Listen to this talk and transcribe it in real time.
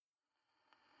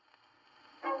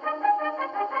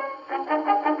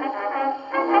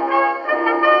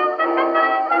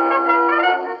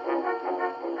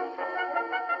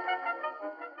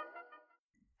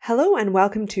Hello and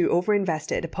welcome to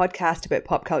Overinvested, a podcast about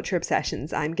pop culture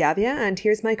obsessions. I'm Gavia and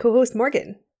here's my co-host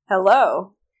Morgan.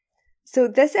 Hello. So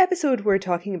this episode we're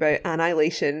talking about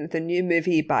Annihilation, the new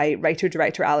movie by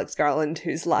writer-director Alex Garland,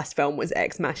 whose last film was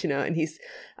Ex Machina, and he's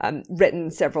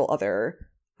written several other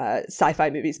sci-fi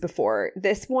movies before.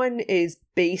 This one is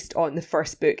based on the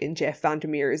first book in Jeff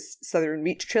Vandermeer's Southern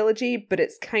Reach trilogy, but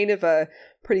it's kind of a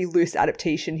pretty loose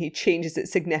adaptation. He changes it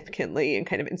significantly and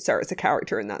kind of inserts a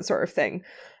character and that sort of thing.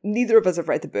 Neither of us have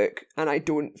read the book, and I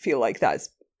don't feel like that's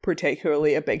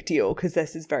particularly a big deal because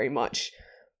this is very much,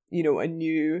 you know, a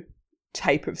new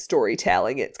type of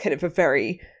storytelling. It's kind of a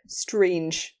very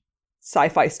strange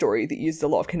sci-fi story that uses a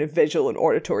lot of kind of visual and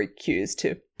auditory cues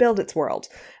to build its world.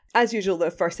 As usual,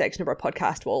 the first section of our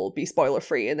podcast will be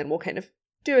spoiler-free, and then we'll kind of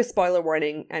do a spoiler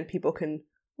warning, and people can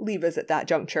leave us at that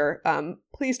juncture.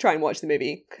 Please try and watch the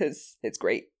movie, because it's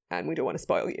great, and we don't want to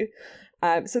spoil you.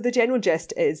 So the general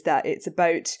gist is that it's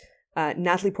about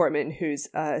Natalie Portman, who's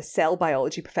a cell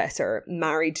biology professor,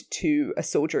 married to a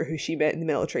soldier who she met in the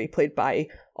military, played by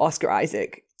Oscar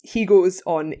Isaac. He goes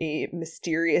on a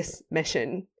mysterious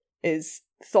mission, is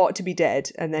thought to be dead,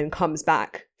 and then comes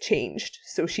back changed.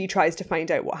 So she tries to find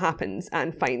out what happens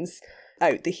and finds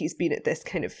out that he's been at this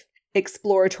kind of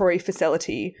exploratory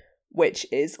facility which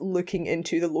is looking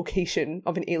into the location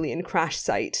of an alien crash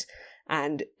site.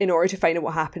 And in order to find out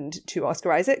what happened to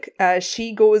Oscar Isaac,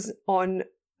 she goes on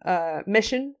a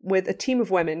mission with a team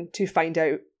of women to find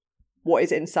out what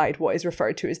is inside what is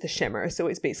referred to as the Shimmer. So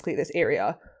it's basically this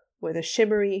area with a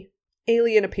shimmery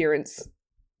alien appearance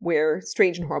where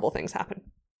strange and horrible things happen.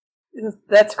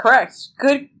 That's correct.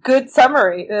 Good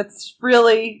summary. It's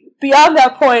really, beyond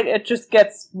that point, it just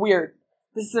gets weird.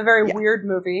 This is a very weird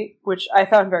movie, which I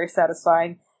found very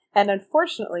satisfying. And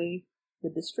unfortunately, the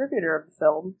distributor of the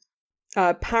film...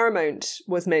 Paramount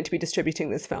was meant to be distributing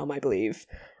this film, I believe.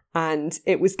 And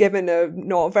it was given a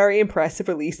not very impressive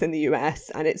release in the US,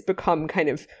 and it's become kind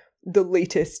of the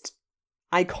latest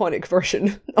iconic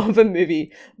version of a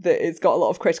movie that has got a lot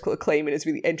of critical acclaim and is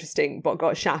really interesting, but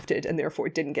got shafted and therefore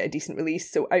didn't get a decent release.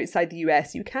 So outside the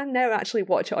US, you can now actually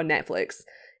watch it on Netflix.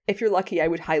 If you're lucky, I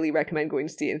would highly recommend going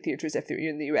to see it in theatres if you're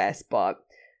in the US, but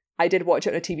I did watch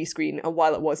it on a TV screen, and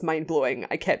while it was mind-blowing,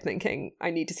 I kept thinking,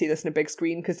 I need to see this in a big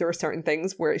screen, because there are certain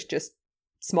things where it's just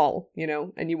small, you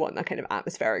know, and you want that kind of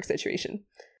atmospheric situation.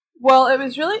 Well, it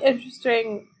was really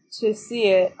interesting to see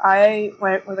it. I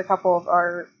went with a couple of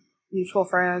our mutual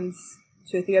friends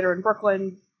to a theater in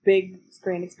Brooklyn, big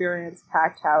screen experience,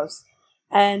 packed house,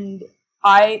 and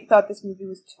I thought this movie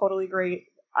was totally great.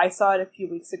 I saw it a few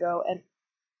weeks ago, and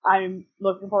I'm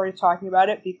looking forward to talking about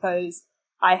it because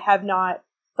I have not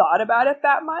thought about it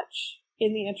that much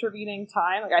in the intervening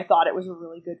time. Like, I thought it was a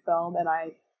really good film, and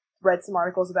I read some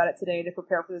articles about it today to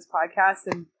prepare for this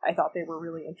podcast, and I thought they were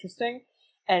really interesting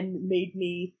and made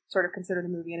me sort of consider the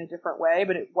movie in a different way,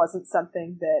 but it wasn't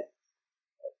something that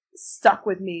stuck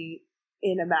with me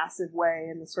in a massive way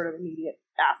in the sort of immediate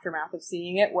aftermath of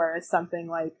seeing it, whereas something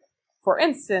like, for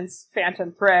instance,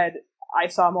 Phantom Thread, I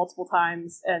saw multiple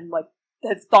times and, like,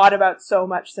 had thought about so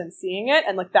much since seeing it,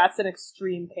 and, like, that's an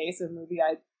extreme case of a movie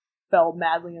I fell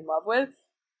madly in love with,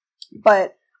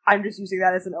 but I'm just using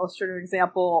that as an illustrative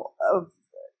example of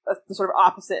the sort of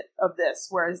opposite of this,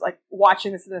 whereas, like,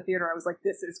 watching this in the theater, I was like,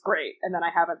 this is great, and then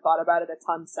I haven't thought about it a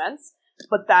ton since,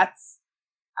 but that's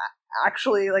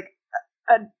actually, like,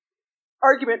 an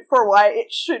argument for why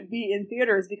it should be in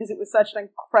theaters, because it was such an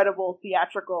incredible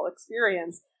theatrical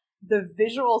experience. The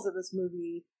visuals of this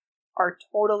movie are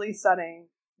totally stunning.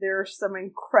 There are some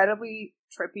incredibly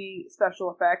trippy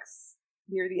special effects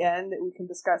near the end that we can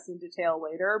discuss in detail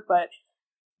later, but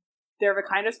they're the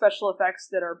kind of special effects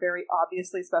that are very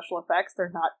obviously special effects.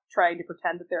 They're not trying to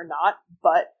pretend that they're not,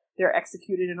 but they're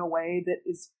executed in a way that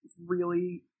is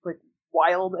really, like,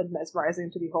 wild and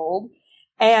mesmerizing to behold.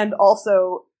 And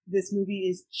also, this movie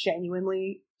is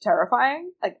genuinely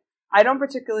terrifying. Like, I don't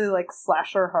particularly like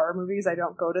slasher horror movies. I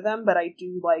don't go to them, but I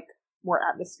do like more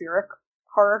atmospheric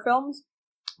horror films.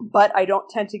 But I don't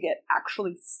tend to get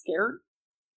actually scared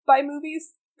by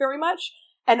movies very much.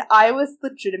 And I was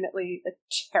legitimately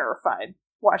terrified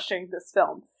watching this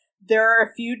film. There are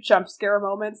a few jump scare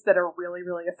moments that are really,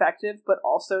 really effective, but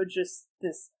also just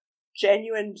this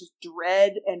genuine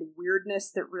dread and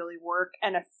weirdness that really work,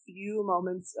 and a few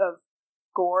moments of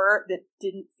gore that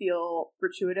didn't feel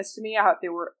gratuitous to me. I thought they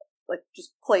were, like,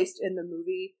 just placed in the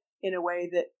movie in a way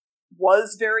that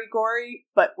was very gory,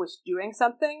 but was doing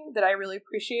something that I really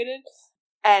appreciated.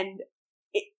 And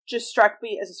it just struck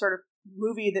me as a sort of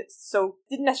movie that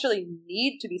didn't necessarily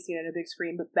need to be seen on a big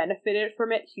screen, but benefited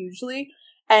from it hugely.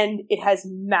 And it has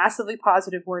massively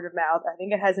positive word of mouth. I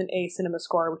think it has an A cinema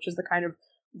score, which is the kind of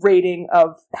rating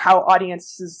of how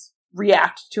audiences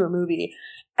react to a movie.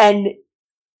 And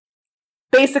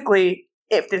basically,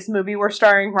 if this movie were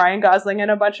starring Ryan Gosling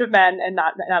and a bunch of men and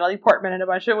not Natalie Portman and a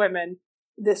bunch of women,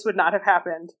 this would not have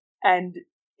happened. And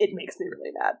it makes me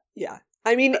really mad. Yeah.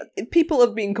 I mean, people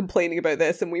have been complaining about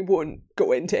this, and we won't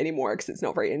go into any more because it's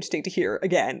not very interesting to hear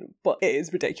again, but it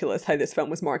is ridiculous how this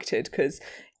film was marketed, because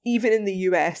even in the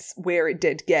US, where it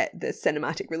did get the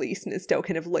cinematic release and is still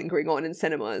kind of lingering on in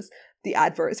cinemas, the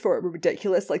adverts for it were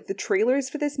ridiculous. Like, the trailers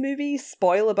for this movie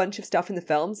spoil a bunch of stuff in the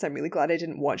film, so I'm really glad I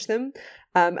didn't watch them.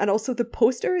 And also, the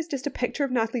poster is just a picture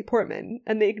of Natalie Portman,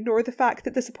 and they ignore the fact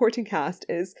that the supporting cast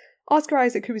is Oscar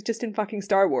Isaac, who was just in fucking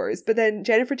Star Wars, but then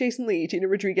Jennifer Jason Leigh, Gina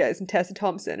Rodriguez, and Tessa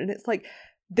Thompson, and it's like,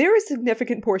 there are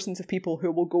significant portions of people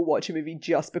who will go watch a movie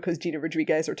just because Gina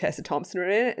Rodriguez or Tessa Thompson are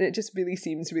in it, and it just really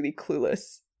seems really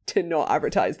clueless to not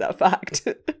advertise that fact.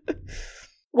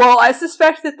 Well, I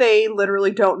suspect that they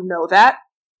literally don't know that.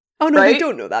 Oh no, right? They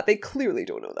don't know that. They clearly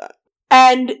don't know that.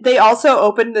 And they also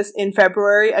opened this in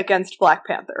February against Black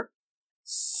Panther.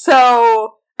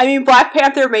 So, I mean, Black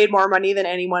Panther made more money than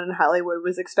anyone in Hollywood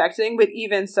was expecting, but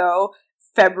even so,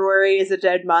 February is a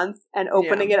dead month, and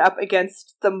opening it up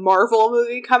against the Marvel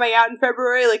movie coming out in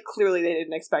February, like, clearly they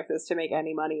didn't expect this to make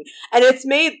any money. And it's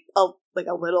made a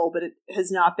little, but it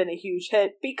has not been a huge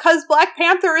hit, because Black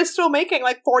Panther is still making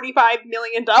like $45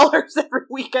 million every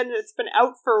weekend, and it's been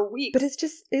out for weeks. But it's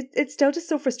just, it's still just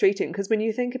so frustrating, because when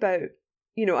you think about,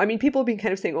 you know, I mean, people have been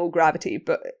kind of saying, oh, Gravity,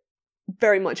 but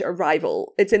very much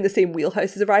Arrival, it's in the same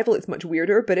wheelhouse as Arrival, it's much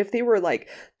weirder, but if they were like,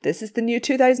 this is the new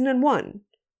 2001,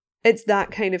 it's that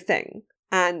kind of thing.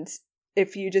 And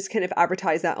if you just kind of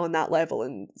advertise that on that level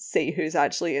and say who's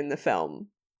actually in the film,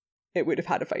 it would have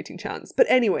had a fighting chance. But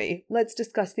anyway, let's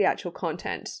discuss the actual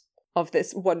content of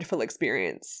this wonderful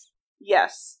experience.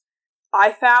 Yes.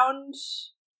 I found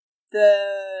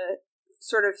the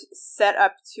sort of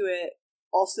setup to it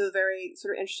also very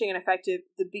sort of interesting and effective.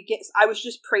 I was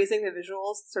just praising the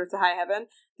visuals sort of to high heaven.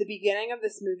 The beginning of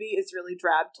this movie is really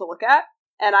drab to look at,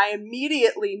 and I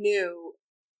immediately knew,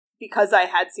 because I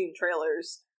had seen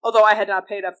trailers, although I had not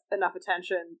paid enough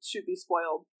attention to be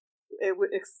spoiled,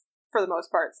 for the most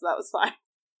part, so that was fine.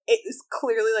 It is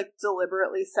clearly, like,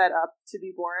 deliberately set up to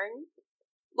be boring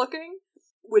looking,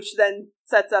 which then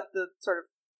sets up the sort of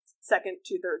second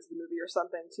 2/3 of the movie or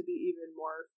something to be even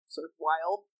more sort of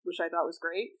wild, which I thought was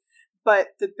great.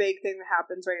 But the big thing that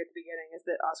happens right at the beginning is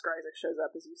that Oscar Isaac shows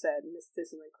up, as you said, and there's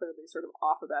something clearly sort of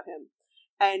off about him.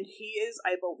 And he is,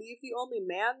 I believe, the only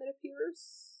man that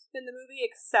appears in the movie,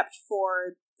 except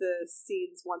for the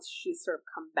scenes once she's sort of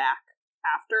come back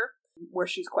after, where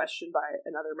she's questioned by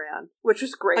another man, which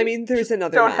is great. I mean, there's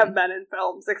another don't man. have men in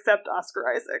films except Oscar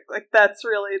Isaac. Like, that's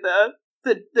really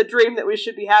the dream that we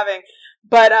should be having.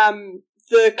 But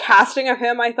the casting of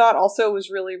him, I thought, also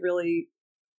was really, really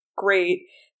great,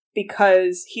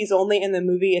 because he's only in the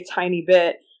movie a tiny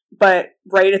bit, but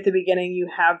right at the beginning you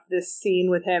have this scene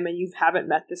with him, and you haven't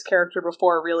met this character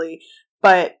before, really,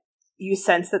 but you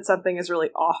sense that something is really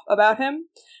off about him.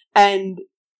 And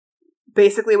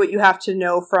basically what you have to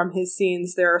know from his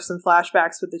scenes, there are some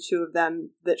flashbacks with the two of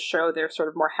them that show their sort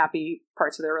of more happy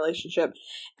parts of their relationship.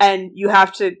 And you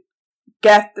have to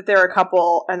get that they're a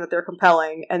couple and that they're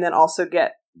compelling, and then also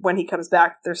get, when he comes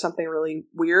back, there's something really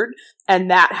weird. And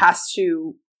that has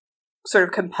to sort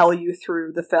of compel you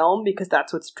through the film, because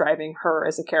that's what's driving her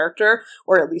as a character,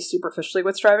 or at least superficially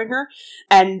what's driving her.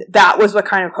 And that was what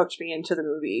kind of hooked me into the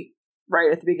movie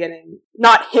right at the beginning.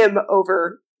 Not him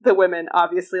over the women,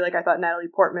 obviously. Like, I thought Natalie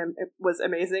Portman was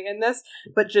amazing in this,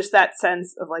 but just that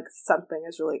sense of, like, something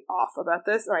is really off about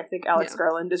this. And I think Alex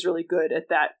Garland is really good at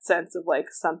that sense of, like,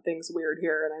 something's weird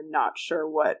here, and I'm not sure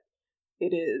what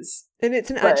it is. And it's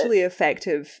an actually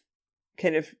effective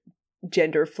kind of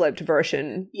gender-flipped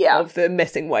version of the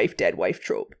missing wife, dead wife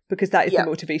trope, because that is the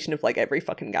motivation of, like, every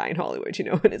fucking guy in Hollywood, you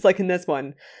know? And it's like, in this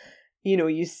one, you know,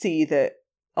 you see that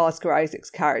Oscar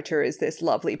Isaac's character is this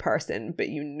lovely person, but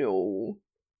you know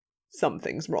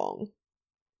something's wrong.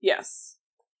 Yes.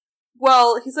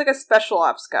 Well, he's like a special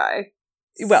ops guy.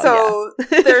 Well, so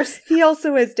there's he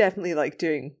also is definitely, like,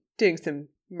 doing some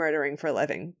murdering for a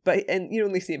living, and you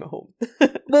only see him at home.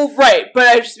 Well, right, but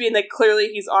I just mean, like, clearly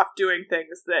he's off doing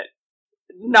things that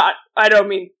I don't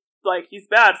mean, like, he's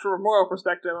bad from a moral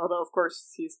perspective, although, of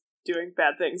course, he's doing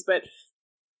bad things, but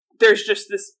there's just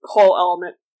this whole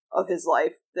element of his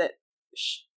life that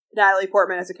Natalie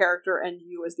Portman as a character and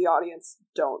you as the audience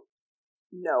don't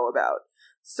know about.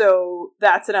 So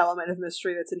that's an element of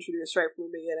mystery that's introduced right from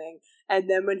the beginning. And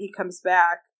then when he comes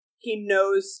back, he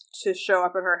knows to show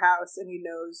up at her house, and he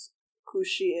knows who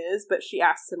she is, but she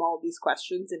asks him all these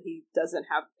questions and he doesn't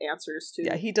have answers to.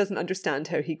 Yeah, he doesn't understand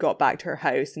how he got back to her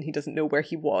house and he doesn't know where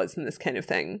he was and this kind of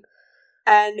thing.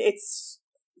 And it's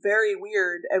very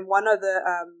weird. And one of the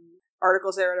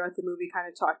articles I read about the movie kind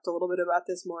of talked a little bit about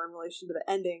this more in relation to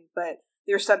the ending, but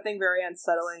there's something very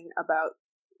unsettling about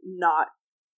not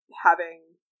having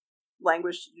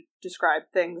language to describe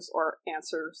things or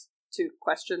answers to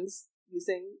questions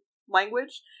using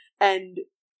language. And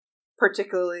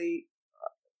particularly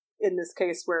in this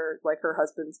case where like her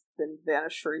husband's been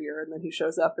vanished for a year and then he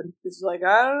shows up and is like,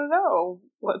 I don't know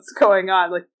what's going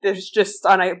on. Like there's just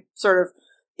on a sort of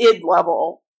id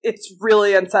level, it's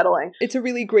really unsettling. It's a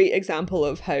really great example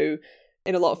of how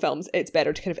in a lot of films it's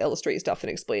better to kind of illustrate stuff than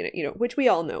explain it, you know, which we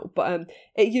all know. But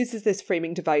it uses this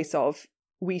framing device of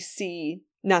we see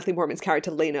Natalie Portman's character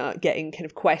Lena getting kind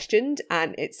of questioned,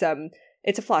 and it's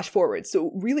a flash forward.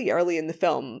 So really early in the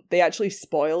film, they actually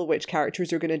spoil which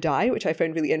characters are going to die, which I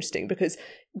found really interesting because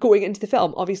going into the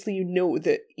film, obviously you know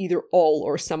that either all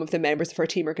or some of the members of her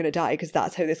team are going to die because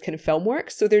that's how this kind of film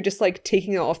works. So they're just like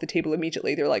taking it off the table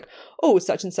immediately. They're like, oh,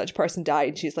 such and such person died.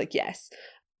 And she's like, yes.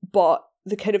 But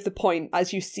the kind of the point,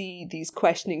 as you see these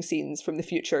questioning scenes from the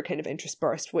future kind of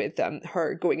interspersed with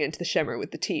her going into the Shimmer with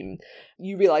the team,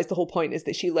 you realise the whole point is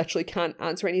that she literally can't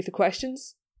answer any of the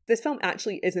questions. This film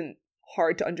actually isn't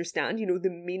hard to understand. You know,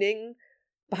 the meaning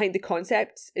behind the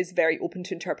concepts is very open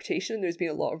to interpretation. There's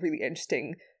been a lot of really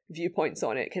interesting viewpoints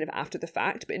on it kind of after the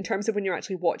fact. But in terms of when you're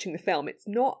actually watching the film, it's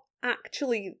not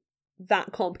actually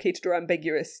that complicated or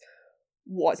ambiguous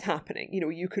what's happening. You know,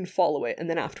 you can follow it and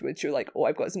then afterwards you're like, oh,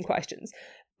 I've got some questions.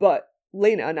 But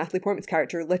Lena, Natalie Portman's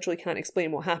character, literally can't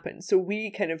explain what happened. So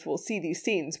we kind of will see these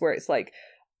scenes where it's like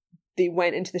they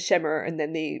went into the Shimmer and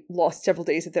then they lost several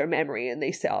days of their memory and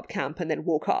they set up camp and then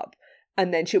woke up.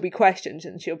 And then she'll be questioned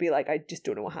and she'll be like, I just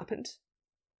don't know what happened.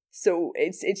 So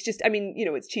it's just, I mean, you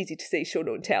know, it's cheesy to say show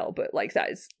don't tell, but like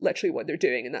that is literally what they're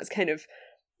doing. And that's kind of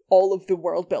all of the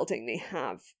world building they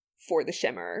have for the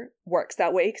Shimmer works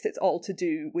that way because it's all to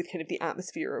do with kind of the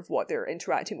atmosphere of what they're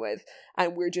interacting with.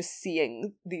 And we're just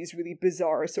seeing these really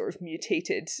bizarre sort of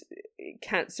mutated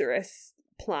cancerous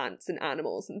plants and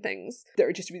animals and things that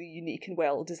are just really unique and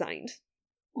well designed.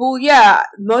 Well, yeah,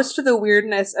 most of the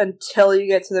weirdness until you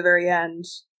get to the very end,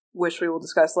 which we will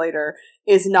discuss later,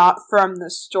 is not from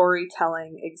the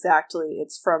storytelling exactly,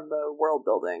 it's from the world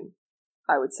building,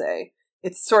 I would say.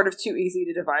 It's sort of too easy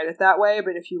to divide it that way,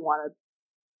 but if you want to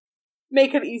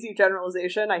make an easy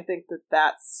generalization, I think that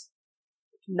that's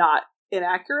not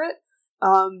inaccurate.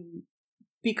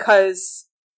 Because,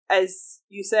 as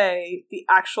you say, the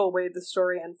actual way the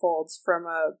story unfolds from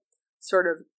a sort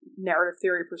of narrative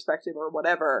theory perspective or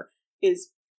whatever is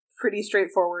pretty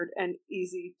straightforward and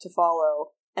easy to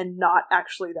follow and not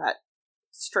actually that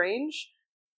strange.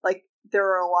 Like, there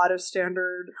are a lot of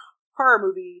standard horror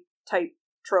movie type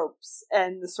tropes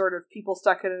and the sort of people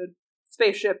stuck in a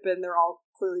spaceship and they're all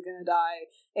clearly going to die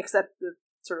except the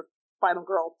sort of final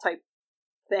girl type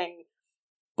thing.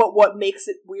 But what makes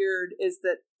it weird is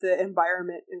that the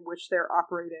environment in which they're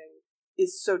operating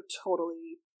is so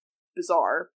totally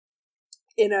bizarre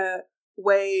in a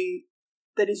way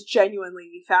that is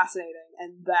genuinely fascinating,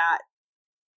 and that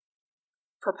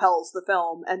propels the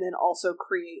film and then also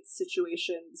creates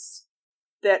situations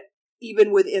that,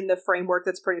 even within the framework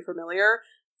that's pretty familiar,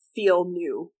 feel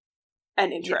new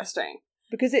and interesting.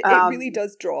 Yeah. Because it really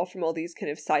does draw from all these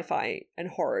kind of sci-fi and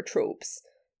horror tropes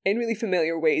in really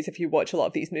familiar ways if you watch a lot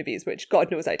of these movies, which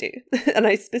God knows I do. And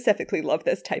I specifically love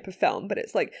this type of film. But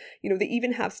it's like, you know, they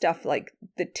even have stuff like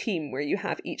the team where you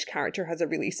have each character has a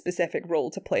really specific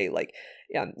role to play. Like,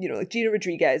 you know, like Gina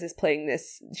Rodriguez is playing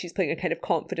this, she's playing a kind of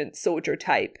confident soldier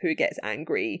type who gets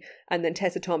angry. And then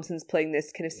Tessa Thompson's playing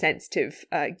this kind of sensitive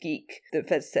geek, the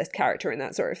physicist character and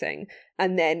that sort of thing.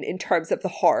 And then in terms of the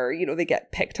horror, you know, they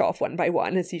get picked off one by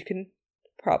one, as you can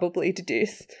probably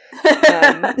deduce.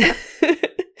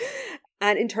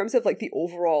 And in terms of like the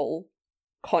overall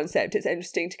concept, it's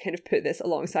interesting to kind of put this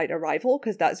alongside Arrival,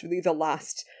 because that's really the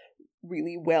last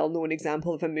really well-known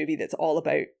example of a movie that's all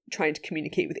about trying to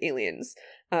communicate with aliens.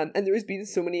 And there has been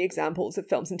so many examples of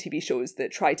films and TV shows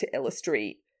that try to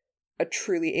illustrate a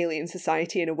truly alien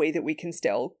society in a way that we can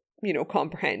still, you know,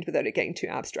 comprehend without it getting too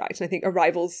abstract. And I think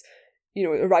Arrival's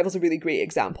a really great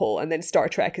example, and then Star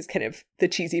Trek is kind of the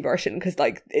cheesy version because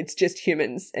like it's just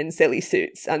humans in silly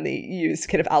suits and they use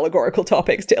kind of allegorical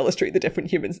topics to illustrate the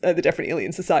different the different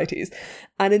alien societies.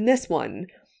 And in this one,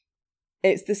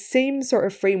 it's the same sort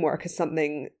of framework as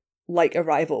something like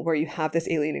Arrival, where you have this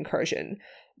alien incursion,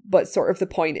 but sort of the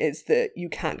point is that you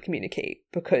can't communicate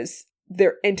because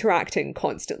they're interacting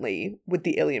constantly with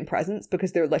the alien presence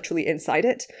because they're literally inside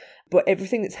it. But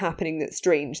everything that's happening that's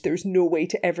strange, there's no way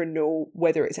to ever know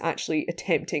whether it's actually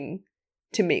attempting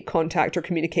to make contact or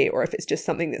communicate, or if it's just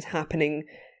something that's happening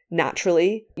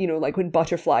naturally. You know, like when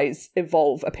butterflies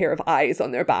evolve a pair of eyes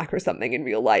on their back or something in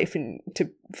real life and to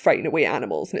frighten away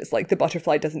animals, and it's like the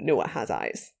butterfly doesn't know it has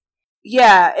eyes.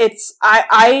 Yeah, it's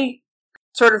I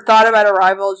sort of thought about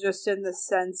Arrival just in the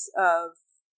sense of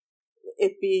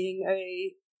it being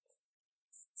a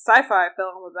sci-fi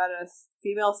film about a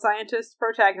female scientist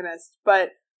protagonist, but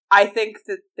I think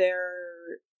that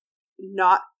they're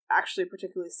not actually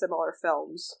particularly similar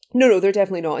films. No, they're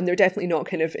definitely not. And they're definitely not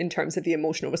kind of in terms of the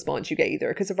emotional response you get either,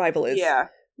 because Arrival is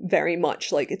very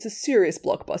much like, it's a serious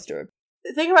blockbuster.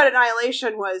 The thing about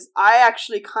Annihilation was I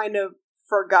actually kind of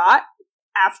forgot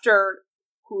after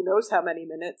who knows how many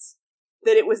minutes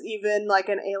that it was even like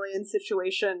an alien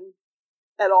situation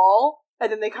at all.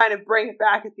 And then they kind of bring it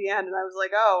back at the end, and I was like,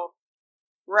 oh,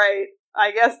 right,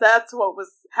 I guess that's what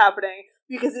was happening,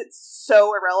 because it's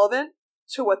so irrelevant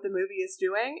to what the movie is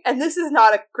doing. And this is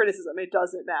not a criticism, it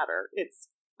doesn't matter, it's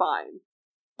fine.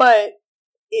 But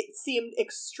it seemed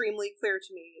extremely clear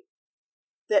to me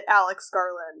that Alex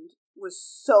Garland was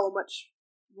so much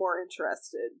more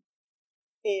interested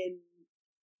in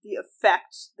the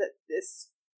effect that this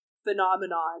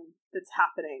phenomenon that's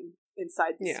happening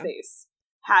inside the space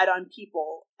had on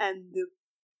people, and the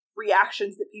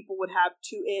reactions that people would have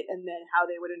to it, and then how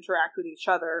they would interact with each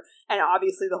other. And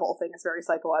obviously the whole thing is very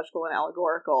psychological and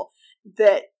allegorical,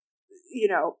 that, you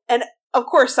know, and of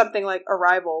course something like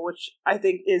Arrival, which I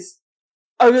think is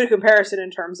a good comparison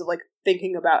in terms of like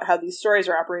thinking about how these stories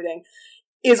are operating,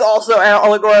 is also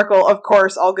allegorical. Of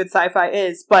course, all good sci-fi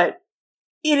is, but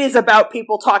it is about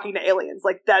people talking to aliens,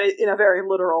 like that in a very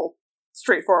literal,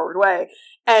 straightforward way.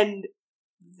 And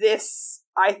this,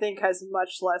 I think, has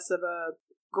much less of a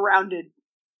grounded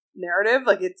narrative.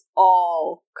 Like, it's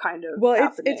all kind of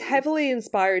happening. It's heavily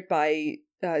inspired by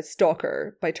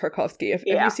Stalker by Tarkovsky. Have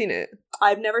you seen it?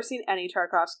 I've never seen any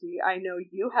Tarkovsky. I know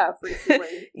you have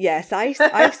recently. Yes,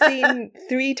 I've seen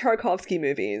 3 Tarkovsky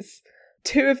movies.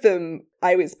 2 of them,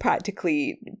 I was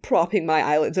practically propping my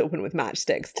eyelids open with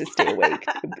matchsticks to stay awake.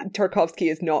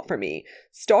 Tarkovsky is not for me.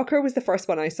 Stalker was the first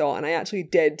one I saw, and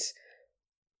it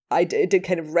did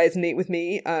kind of resonate with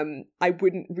me. I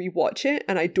wouldn't rewatch it,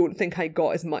 and I don't think I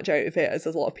got as much out of it as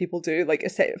a lot of people do. Like,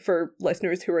 for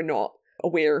listeners who are not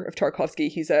aware of Tarkovsky,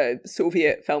 he's a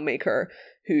Soviet filmmaker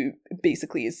who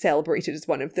basically is celebrated as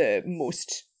one of the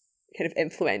most kind of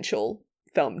influential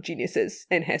film geniuses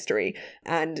in history.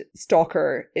 And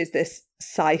Stalker is this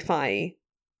sci-fi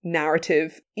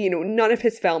narrative. You know, none of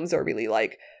his films are really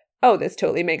like, oh, this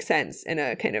totally makes sense in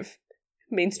a kind of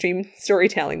mainstream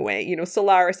storytelling way. You know,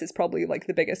 Solaris is probably like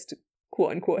the biggest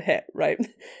quote-unquote hit, right?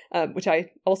 Which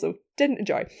I also didn't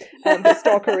enjoy. But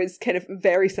Stalker is kind of a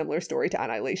very similar story to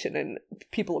Annihilation, and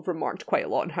people have remarked quite a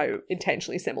lot on how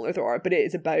intentionally similar they are, but it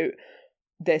is about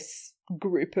this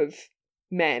group of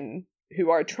men who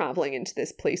are traveling into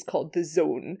this place called the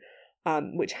Zone,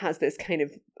 which has this kind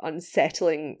of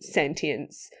unsettling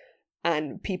sentience,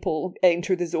 and people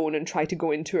enter the Zone and try to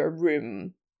go into a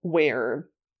room where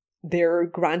they're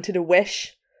granted a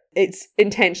wish. It's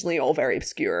intentionally all very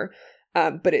obscure,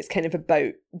 but it's kind of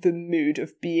about the mood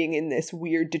of being in this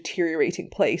weird deteriorating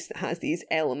place that has these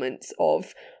elements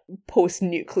of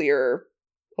post-nuclear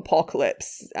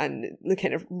apocalypse and the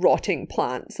kind of rotting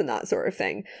plants and that sort of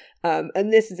thing.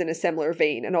 And this is in a similar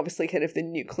vein, and obviously kind of the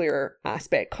nuclear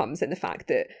aspect comes in the fact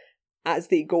that as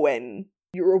they go in,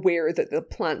 you're aware that the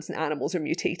plants and animals are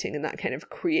mutating, and that kind of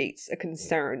creates a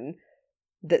concern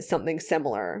that something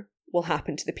similar will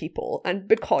happen to the people. And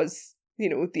because, you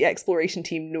know, the exploration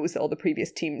team knows that all the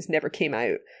previous teams never came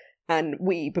out, and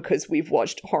because we've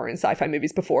watched horror and sci-fi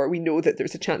movies before, we know that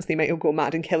there's a chance they might go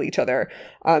mad and kill each other.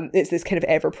 It's this kind of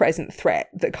ever-present threat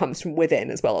that comes from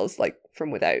within as well as, like,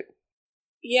 from without.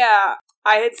 Yeah,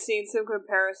 I had seen some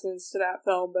comparisons to that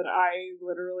film, but I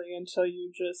literally, until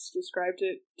you just described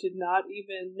it, did not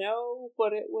even know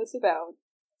what it was about.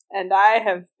 And I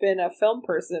have been a film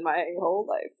person my whole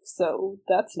life, so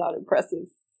that's not impressive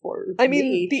for me. I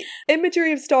mean, the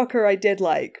imagery of Stalker I did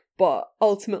like, but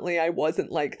ultimately I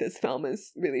wasn't like, this film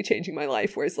is really changing my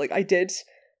life. Whereas, like, I did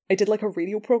like a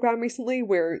radio program recently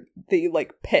where they,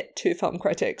 like, pit 2 film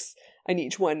critics, and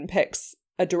each one picks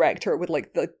a director with,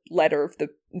 like, the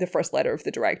first letter of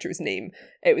the director's name.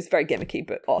 It was very gimmicky,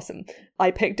 but awesome.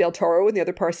 I picked Del Toro, and the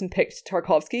other person picked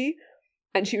Tarkovsky.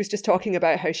 And she was just talking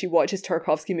about how she watches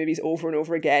Tarkovsky movies over and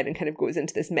over again and kind of goes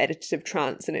into this meditative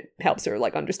trance, and it helps her,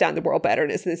 like, understand the world better,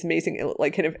 and it's this amazing,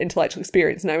 like, kind of intellectual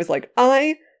experience. And I was like,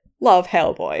 I love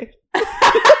Hellboy.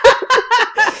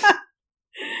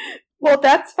 Well,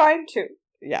 that's fine too.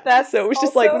 Yeah, so it was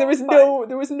just like, there was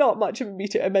fine. not much of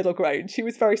a middle ground. She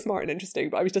was very smart and interesting,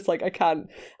 but I was just like,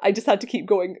 I just had to keep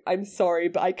going, I'm sorry,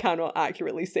 but I cannot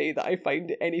accurately say that I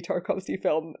find any Tarkovsky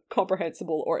film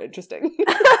comprehensible or interesting.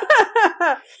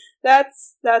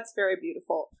 That's very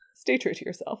beautiful. Stay true to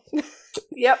yourself.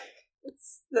 Yep.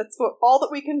 That's all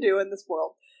that we can do in this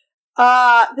world.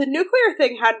 The nuclear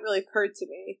thing hadn't really occurred to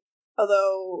me,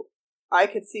 although I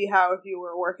could see how if you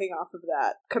were working off of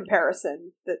that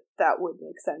comparison, that would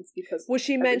make sense, because... Well,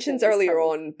 she mentions earlier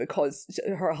on, because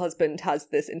her husband has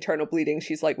this internal bleeding,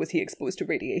 she's like, was he exposed to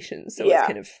radiation? So it's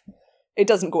kind of... It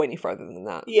doesn't go any further than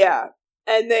that. Yeah.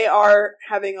 And they are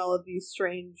having all of these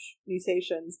strange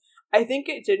mutations. I think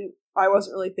I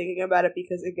wasn't really thinking about it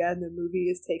because, again, the movie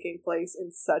is taking place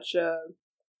in such a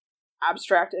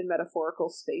abstract and metaphorical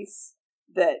space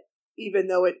that even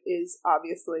though it is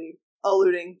obviously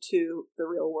alluding to the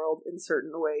real world in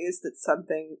certain ways, that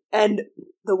something, and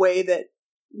the way that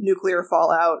nuclear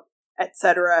fallout,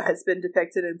 etc., has been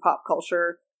depicted in pop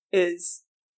culture is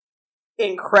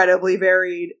incredibly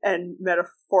varied and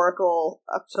metaphorical,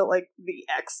 up to like the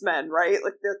X-Men, right?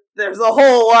 Like there's a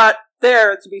whole lot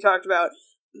there to be talked about,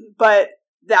 but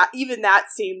that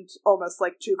seemed almost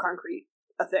like too concrete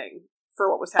a thing for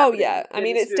what was happening. Oh yeah, I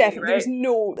mean, it's definitely, right?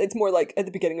 It's more like at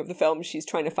the beginning of the film, she's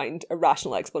trying to find a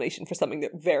rational explanation for something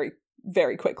that very,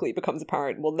 very quickly becomes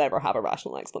apparent will never have a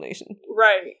rational explanation.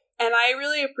 Right. And I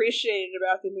really appreciated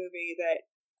about the movie that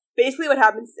basically what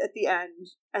happens at the end,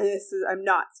 and I'm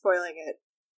not spoiling it,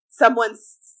 someone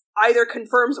either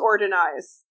confirms or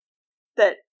denies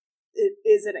that it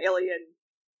is an alien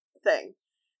thing.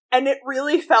 And it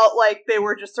really felt like they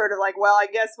were just sort of like, well, I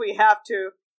guess we have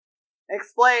to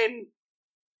explain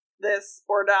this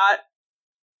or not.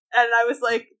 And I was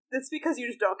like, it's because you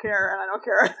just don't care, and I don't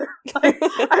care either. Like,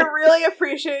 I really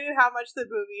appreciated how much the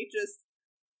movie just,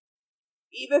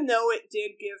 even though it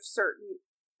did give certain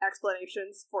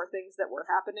explanations for things that were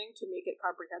happening to make it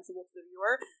comprehensible to the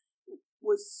viewer,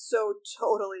 was so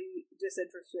totally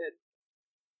disinterested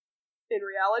in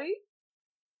reality.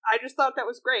 I just thought that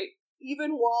was great,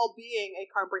 even while being a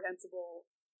comprehensible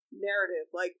narrative.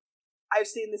 Like, I've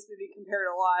seen this movie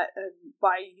compared a lot, and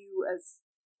by you as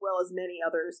well as many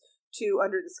others, to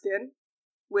Under the Skin,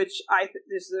 which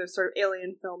this is a sort of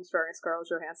alien film starring Scarlett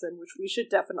Johansson, which we should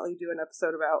definitely do an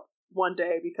episode about one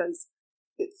day, because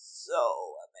it's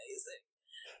so amazing.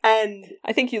 And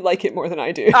I think you like it more than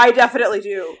I do. I definitely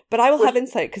do. But I will have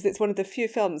insight, because it's one of the few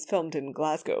films filmed in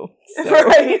Glasgow. So.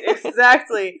 Right,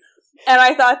 exactly. And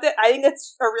I think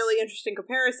that's a really interesting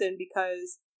comparison,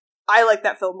 because I like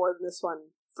that film more than this one,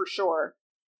 for sure.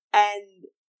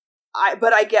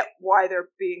 But I get why they're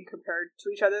being compared to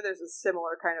each other. There's a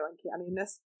similar kind of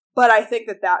uncanniness. But I think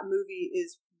that movie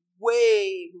is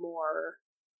way more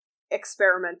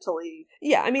experimentally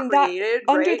created, that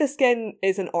Under the Skin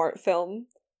is an art film,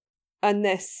 and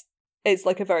this is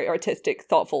like a very artistic,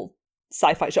 thoughtful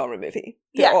sci-fi genre movie.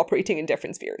 They're operating in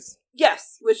different spheres.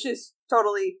 Yes, which is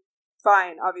totally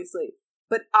fine, obviously.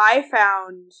 But I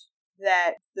found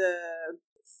that the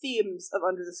themes of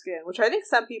Under the Skin, which I think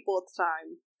some people at the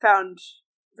time found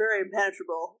very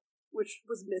impenetrable, which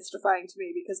was mystifying to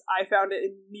me because I found it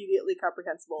immediately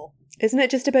comprehensible. Isn't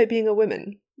it just about being a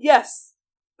woman? Yes,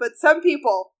 but some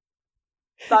people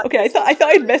thought... Okay, I thought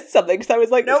I'd missed something, because I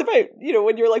was like, nope. It's about,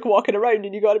 when you're like walking around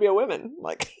and you gotta be a woman.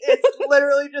 Like, it's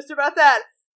literally just about that.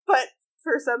 But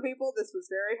for some people, this was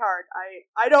very hard.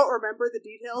 I don't remember the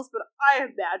details, but I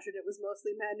imagine it was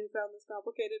mostly men who found this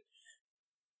complicated.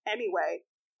 Anyway,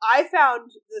 I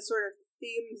found the sort of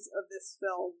themes of this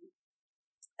film,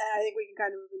 and I think we can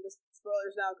kind of move into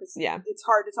spoilers now, because it's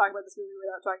hard to talk about this movie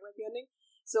without talking about the ending,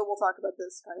 so we'll talk about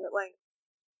this kind of at length.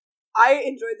 I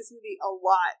enjoyed this movie a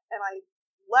lot, and I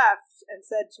left and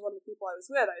said to one of the people I was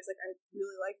with, I was like, I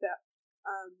really like that,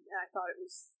 and I thought it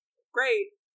was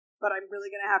great, but I'm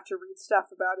really going to have to read stuff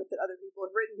about it that other people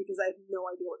have written, because I have no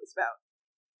idea what it's about.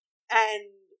 And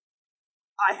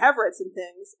I have read some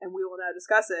things, and we will now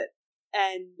discuss it,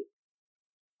 and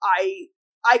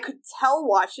I could tell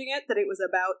watching it that it was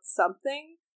about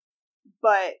something,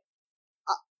 but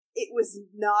it was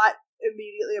not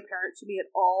immediately apparent to me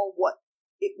at all what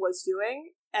it was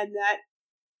doing, and that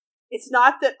it's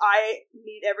not that I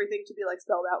need everything to be like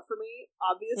spelled out for me,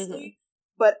 obviously,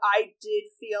 but I did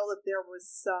feel that there was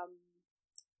some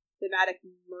thematic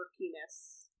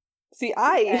murkiness. See,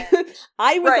 I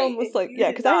was almost like,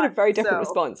 because I had a very different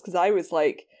response, because I was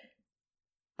like,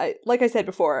 like I said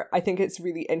before, I think it's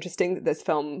really interesting that this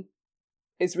film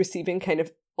is receiving kind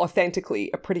of authentically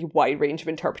a pretty wide range of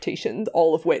interpretations,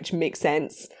 all of which make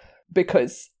sense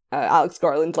because Alex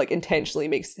Garland like intentionally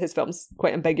makes his films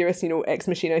quite ambiguous. You know, Ex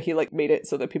Machina, he like made it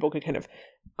so that people could kind of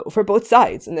go for both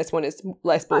sides, and this one is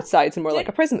less both sides and more like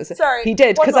a prism. Sorry, he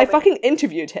did, because I fucking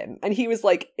interviewed him, and he was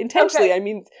like, intentionally, okay. I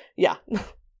mean, yeah.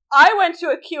 I went to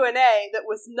a Q&A that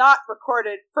was not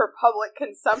recorded for public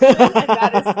consumption, and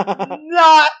that is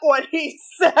not what he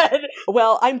said.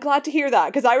 Well, I'm glad to hear that,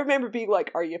 because I remember being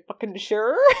like, are you fucking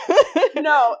sure?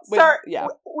 No, sorry. Yeah.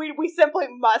 We simply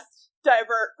must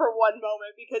divert for one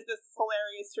moment, because this is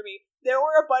hilarious to me. There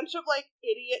were a bunch of, like,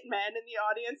 idiot men in the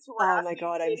audience who were asking my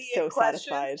god, I'm so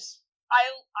questions. satisfied.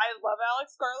 I love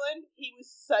Alex Garland. He was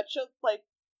such a, like,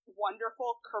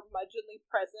 wonderful curmudgeonly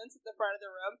presence at the front of the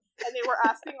room, and they were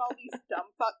asking all these dumb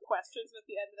fuck questions at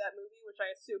the end of that movie, which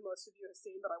I assume most of you have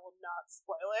seen, but I will not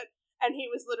spoil it. And he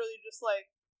was literally just like,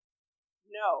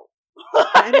 no.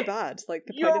 Kind of bad. Like,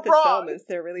 the point of this wrong. film is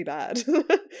they're really bad.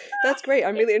 That's great.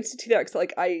 I'm really interested to hear that, because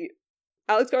like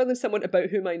Alex Garland is someone about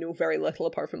whom I know very little,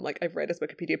 apart from like I've read his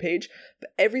Wikipedia page, but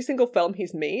every single film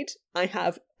he's made I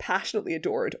have passionately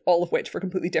adored, all of which for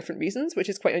completely different reasons, which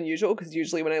is quite unusual, because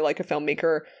usually when I like a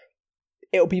filmmaker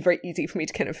it'll be very easy for me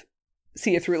to kind of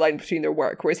see a through line between their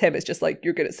work, whereas him is just like,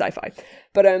 you're good at sci-fi.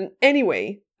 But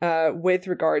anyway, with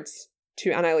regards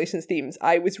to Annihilation's themes,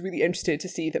 I was really interested to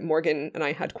see that Morgan and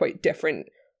I had quite different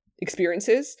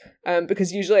experiences,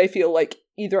 because usually I feel like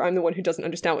either I'm the one who doesn't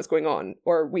understand what's going on,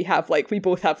 or we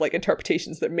both have like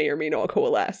interpretations that may or may not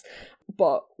coalesce.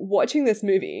 But watching this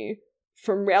movie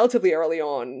from relatively early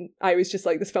on, I was just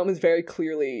like, this film is very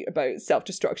clearly about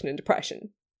self-destruction and depression.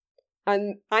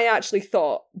 And I actually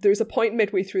thought there's a point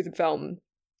midway through the film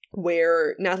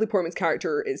where Natalie Portman's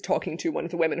character is talking to one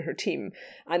of the women on her team,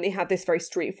 and they have this very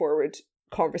straightforward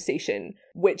conversation,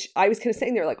 which I was kind of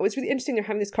sitting there like, oh, it's really interesting they're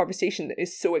having this conversation that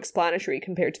is so explanatory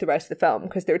compared to the rest of the film,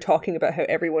 because they're talking about how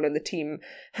everyone on the team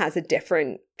has a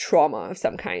different trauma of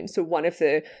some kind. So one of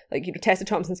the, like, you know, Tessa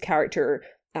Thompson's character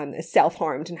is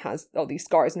self-harmed and has all these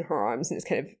scars in her arms, and it's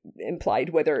kind of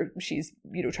implied whether she's,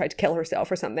 you know, tried to kill herself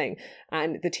or something.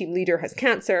 And the team leader has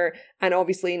cancer, and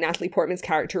obviously Natalie Portman's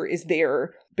character is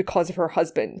there because of her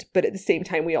husband, but at the same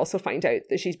time we also find out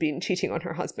that she's been cheating on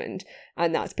her husband,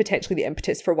 and that's potentially the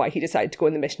impetus for why he decided to go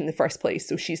on the mission in the first place.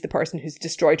 So she's the person who's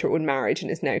destroyed her own marriage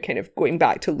and is now kind of going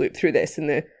back to loop through this in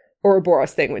the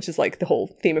Ouroboros thing, which is like the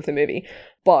whole theme of the movie.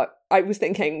 But I was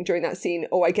thinking during that scene,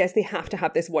 oh, I guess they have to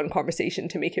have this one conversation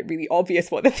to make it really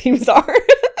obvious what the themes are.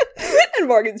 And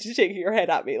Morgan's just shaking her head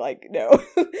at me like, no.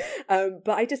 But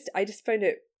I just found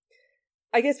it,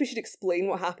 I guess we should explain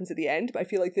what happens at the end, but I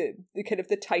feel like the kind of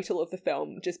the title of the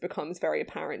film just becomes very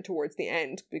apparent towards the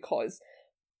end, because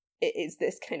it is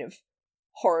this kind of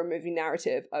horror movie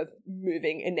narrative of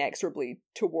moving inexorably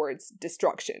towards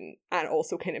destruction, and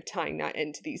also kind of tying that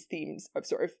into these themes of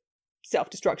sort of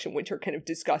self-destruction, which are kind of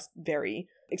discussed very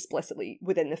explicitly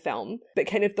within the film. But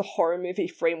kind of the horror movie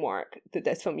framework that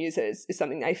this film uses is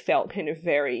something I felt kind of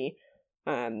very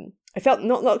I felt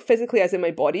not physically as in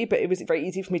my body, but it was very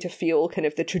easy for me to feel kind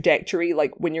of the trajectory,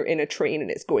 like when you're in a train and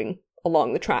it's going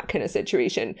along the track kind of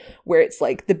situation, where it's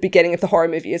like the beginning of the horror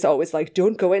movie is always like,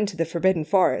 don't go into the forbidden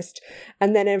forest,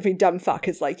 and then every dumb fuck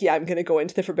is like, yeah, I'm gonna go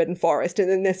into the forbidden forest. And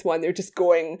then this one, they're just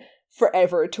going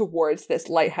forever towards this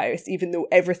lighthouse, even though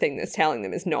everything that's telling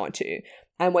them is not to.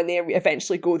 And when they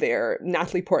eventually go there,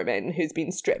 Natalie Portman, who's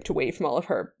been stripped away from all of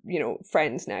her, you know,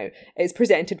 friends now, is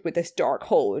presented with this dark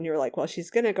hole. And you're like, well,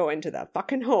 she's going to go into that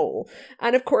fucking hole.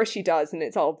 And of course she does. And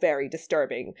it's all very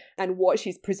disturbing. And what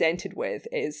she's presented with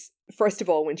is, first of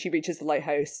all, when she reaches the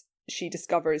lighthouse, she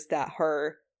discovers that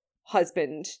her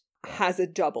husband has a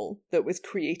double that was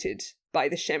created by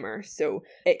the Shimmer. So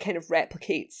it kind of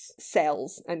replicates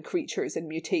cells and creatures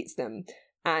and mutates them.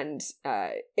 And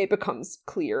it becomes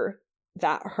clear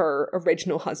that her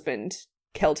original husband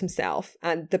killed himself,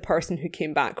 and the person who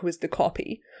came back was the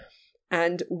copy.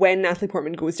 And when Natalie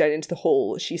Portman goes down into the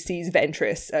hole, she sees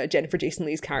Ventress, Jennifer Jason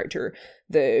Leigh's character,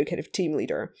 the kind of team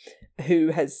leader, who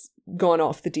has gone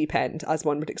off the deep end, as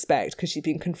one would expect, because she's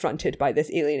been confronted by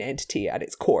this alien entity at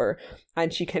its core,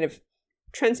 and she kind of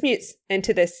transmutes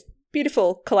into this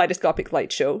beautiful kaleidoscopic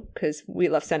light show, because we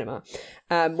love cinema,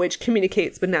 which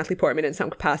communicates with Natalie Portman in some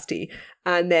capacity,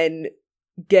 and then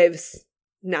gives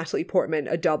Natalie Portman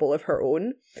a double of her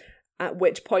own, at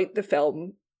which point the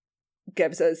film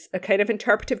gives us a kind of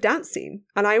interpretive dance scene.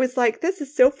 And I was like, this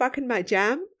is so fucking my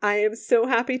jam. I am so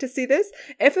happy to see this.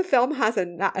 If a film has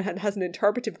an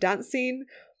interpretive dance scene,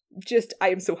 just, I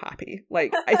am so happy.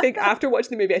 Like, I think after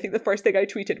watching the movie, I think the first thing I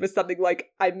tweeted was something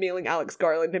like, I'm mailing Alex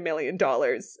Garland $1 million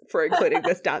for including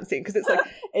this dance scene. Because it's like,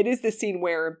 it is the scene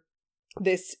where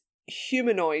this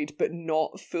humanoid but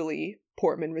not fully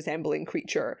Portman resembling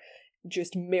creature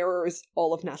just mirrors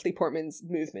all of Natalie Portman's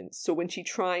movements. So when she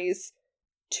tries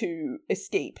to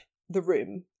escape the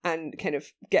room and kind of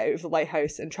get out of the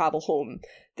lighthouse and travel home,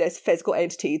 this physical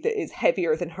entity that is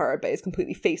heavier than her but is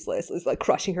completely faceless is like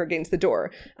crushing her against the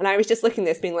door. And I was just looking at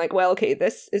this being like, well, okay,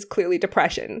 this is clearly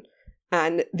depression,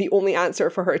 and the only answer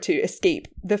for her to escape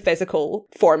the physical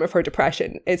form of her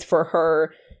depression is for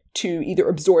her to either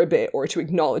absorb it or to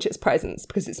acknowledge its presence,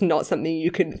 because it's not something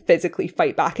you can physically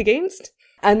fight back against.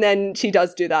 And then she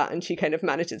does do that, and she kind of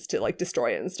manages to like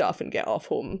destroy it and stuff and get off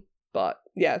home. But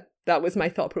yeah, that was my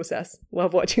thought process while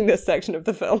watching this section of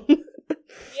the film.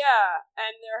 Yeah,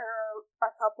 and there are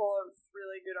a couple of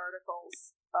really good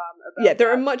articles about yeah, there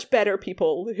that. are much better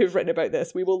people who've written about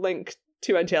this. We will link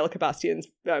to Angelica Bastien's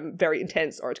very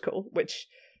intense article, which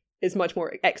is much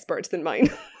more expert than mine.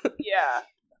 Yeah,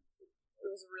 it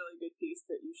was a really good piece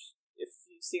that if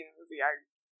you've seen the movie, I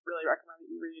really recommend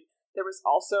that you read. There was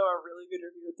also a really good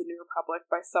review at the New Republic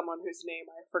by someone whose name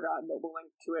I've forgotten, but we'll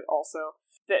link to it also,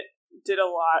 that did a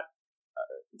lot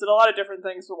of different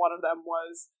things, but one of them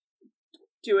was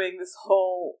doing this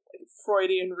whole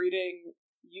Freudian reading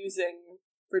using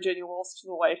Virginia Woolf's To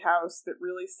the Lighthouse that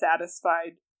really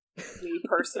satisfied me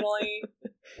personally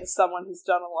as someone who's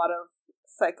done a lot of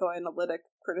psychoanalytic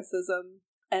criticism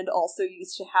and also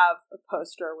used to have a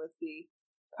poster with the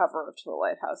cover of To the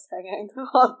Lighthouse hanging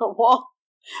on the wall.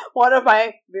 One of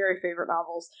my very favorite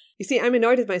novels. You see, I'm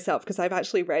annoyed with myself because I've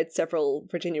actually read several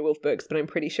Virginia Woolf books, but I'm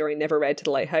pretty sure I never read To the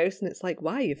Lighthouse, and it's like,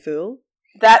 why, you fool?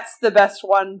 That's the best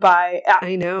one by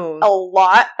I know. a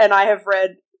lot, and I have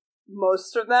read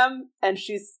most of them, and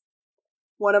she's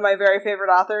one of my very favorite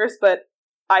authors, but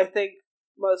I think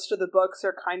most of the books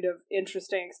are kind of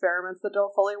interesting experiments that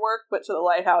don't fully work, but To the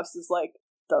Lighthouse is like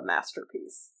the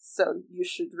masterpiece. So you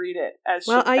should read it.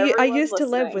 Well, I used to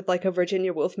live with like a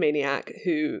Virginia Woolf maniac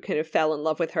who kind of fell in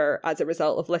love with her as a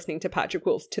result of listening to Patrick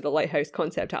Wolf's To the Lighthouse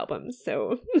concept albums.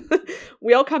 So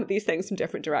we all come at these things from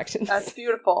different directions. That's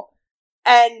beautiful.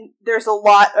 And there's a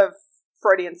lot of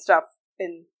Freudian stuff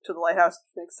in To the Lighthouse,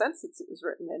 which makes sense since it was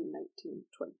written in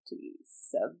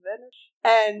 1927.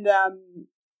 And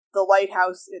the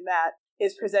lighthouse in that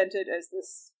is presented as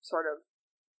this sort of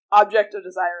object of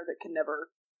desire that can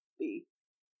never be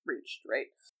reached, right?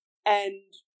 And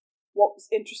what was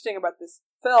interesting about this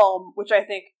film, which I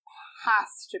think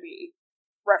has to be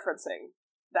referencing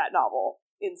that novel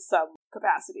in some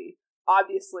capacity.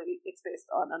 Obviously, it's based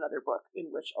on another book in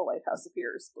which a lighthouse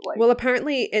appears. But well,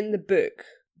 apparently in the book,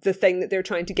 the thing that they're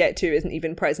trying to get to isn't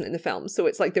even present in the film. So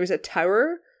it's like there's a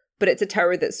tower, but it's a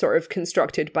tower that's sort of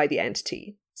constructed by the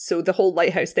entity. So the whole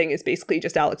lighthouse thing is basically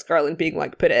just Alex Garland being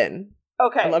like, put it in.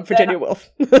 Okay. I love Virginia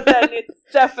Woolf. Then it's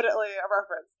definitely a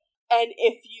reference. And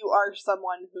if you are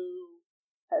someone who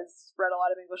has read a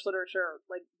lot of English literature,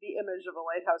 like the image of a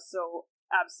lighthouse so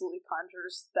absolutely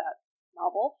conjures that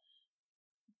novel.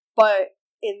 But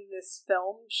in this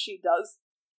film, she does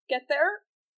get there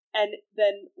and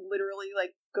then literally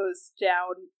like goes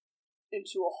down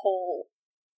into a hole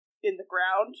in the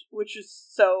ground, which is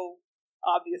so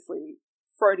obviously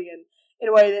Freudian in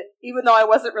a way that even though I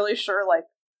wasn't really sure like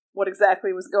what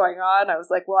exactly was going on, I was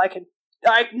like, well,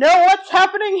 I know what's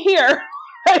happening here.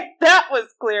 That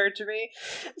was clear to me.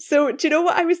 So do you know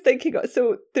what I was thinking of?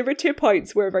 So there were 2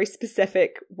 points where a very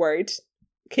specific word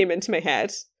came into my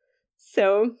head.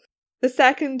 So the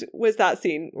second was that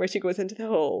scene where she goes into the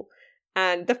hole.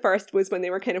 And the first was when they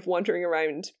were kind of wandering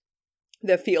around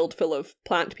the field full of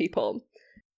plant people.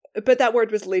 But that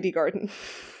word was lady garden.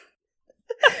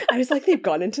 I was like, they've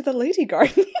gone into the lady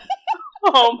garden.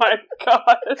 Oh my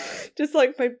god.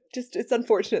 It's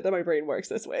unfortunate that my brain works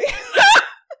this way.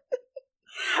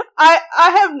 I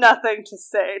have nothing to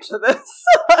say to this.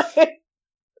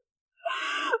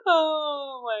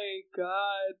 Oh my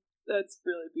god. That's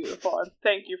really beautiful. And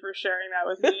thank you for sharing that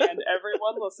with me and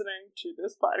everyone listening to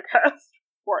this podcast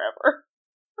forever.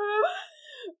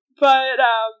 But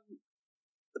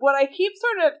what I keep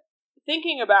sort of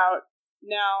thinking about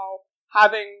now,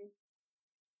 having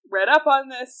read up on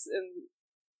this and,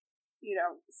 you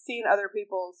know, seen other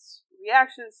people's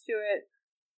reactions to it,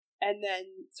 and then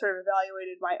sort of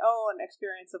evaluated my own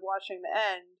experience of watching the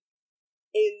end,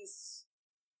 is,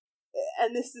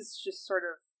 and this is just sort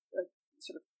of a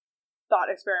sort of thought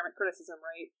experiment criticism,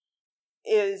 right,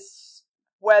 is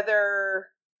whether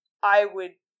I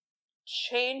would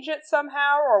change it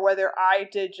somehow or whether I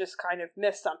did just kind of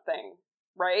miss something,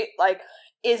 right? Like,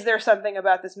 is there something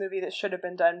about this movie that should have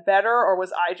been done better, or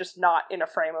was I just not in a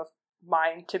frame of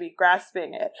mind to be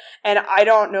grasping it? And I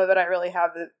don't know that I really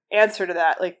have the answer to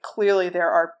that. Like, clearly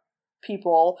there are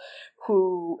people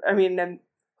who, I mean, and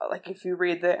like if you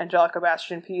read the Angelica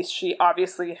Bastian piece, she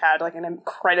obviously had like an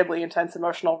incredibly intense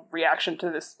emotional reaction to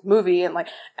this movie, and like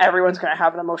everyone's going to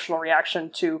have an emotional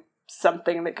reaction to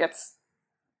something that gets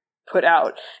put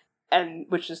out, and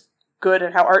which is good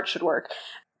and how art should work.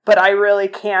 But I really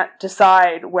can't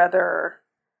decide whether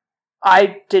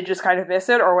I did just kind of miss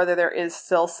it or whether there is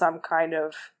still some kind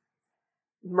of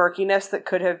murkiness that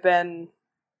could have been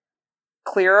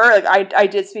clearer. Like I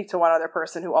did speak to one other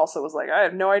person who also was like, I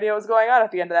have no idea what's going on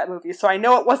at the end of that movie. So I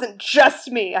know it wasn't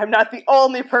just me. I'm not the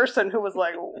only person who was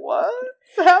like, what's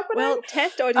happening? Well,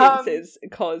 test audiences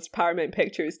caused Paramount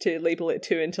Pictures to label it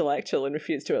too intellectual and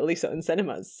refuse to release it in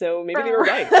cinemas. So maybe they were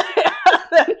right.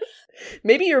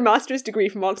 Maybe your master's degree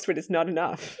from Oxford is not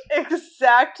enough.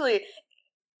 Exactly.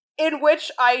 In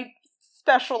which I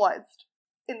specialized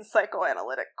in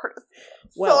psychoanalytic criticism.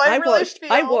 Well, so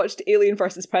I watched Alien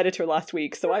vs. Predator last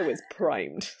week, so I was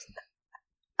primed.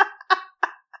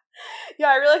 Yeah,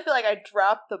 I really feel like I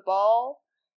dropped the ball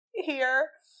here.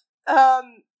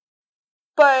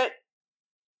 But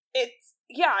it's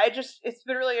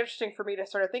been really interesting for me to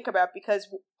sort of think about, because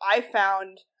I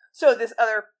found, so this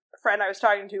other friend I was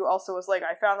talking to also was like,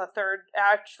 I found the third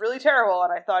act really terrible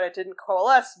and I thought it didn't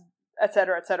coalesce,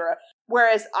 etc., etc.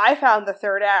 Whereas I found the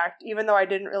third act, even though I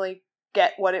didn't really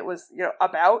get what it was,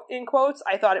 about, in quotes,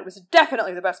 I thought it was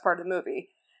definitely the best part of the movie.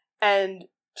 And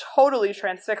totally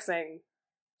transfixing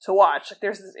to watch. Like,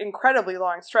 there's this incredibly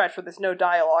long stretch where there's no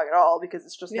dialogue at all, because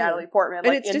it's just Natalie Portman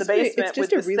like in the basement. It's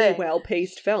just a really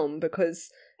well-paced film, because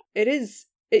it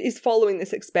is following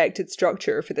this expected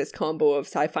structure for this combo of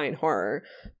sci-fi and horror,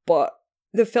 but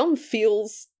the film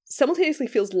simultaneously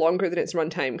feels longer than its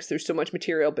runtime because there's so much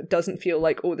material, but doesn't feel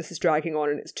like, oh, this is dragging on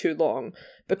and it's too long,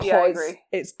 because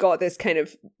it's got this kind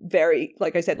of very,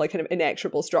 like I said, like kind of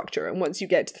inexorable structure. And once you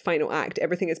get to the final act,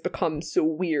 everything has become so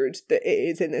weird that it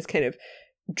is in this kind of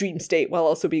dream state while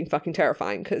also being fucking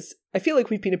terrifying. Because I feel like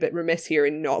we've been a bit remiss here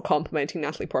in not complimenting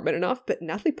Natalie Portman enough, but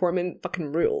Natalie Portman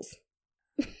fucking rules.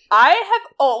 I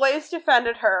have always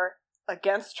defended her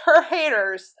against her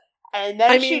haters. And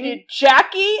then she did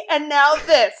Jackie, and now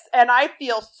this. And I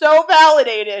feel so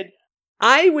validated.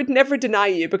 I would never deny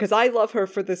you, because I love her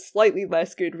for the slightly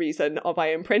less good reason of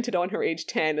I imprinted on her age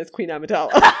 10 as Queen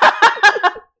Amidala.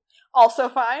 Also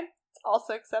fine. It's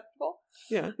also acceptable.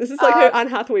 Yeah, this is like how Anne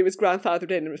Hathaway was grandfathered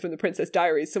in from The Princess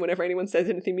Diaries, so whenever anyone says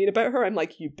anything mean about her, I'm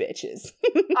like, you bitches.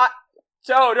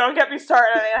 Don't get me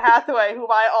started on Anne Hathaway,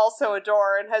 whom I also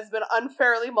adore and has been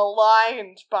unfairly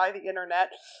maligned by the internet.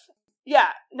 Yeah,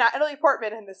 Natalie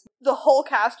Portman in this. The whole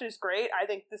cast is great. I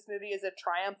think this movie is a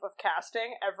triumph of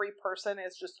casting. Every person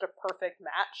is just a perfect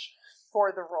match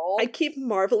for the role. I keep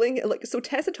marveling, like, so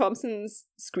Tessa Thompson's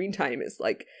screen time is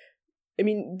like, I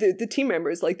mean, the team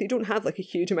members, like, they don't have like a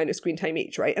huge amount of screen time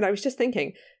each, right? And I was just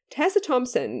thinking, Tessa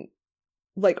Thompson,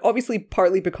 like, obviously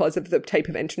partly because of the type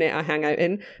of internet I hang out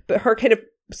in, but her kind of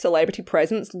celebrity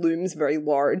presence looms very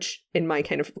large in my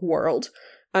kind of world.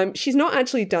 She's not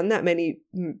actually done that many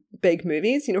big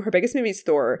movies. Her biggest movie is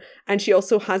Thor, and she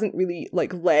also hasn't really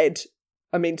like led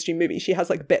a mainstream movie. She has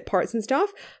like bit parts and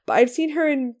stuff, but I've seen her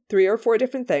in 3 or 4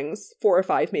 different things, 4 or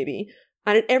 5 maybe,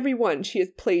 and in every one she has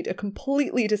played a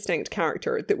completely distinct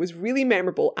character that was really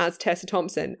memorable as Tessa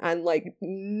Thompson, and like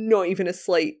not even a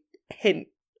slight hint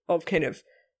of kind of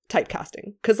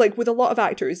typecasting. Because like with a lot of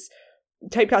actors,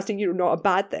 typecasting, not a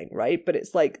bad thing, right? But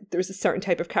it's like there's a certain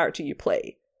type of character you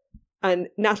play. And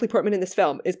Natalie Portman in this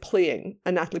film is playing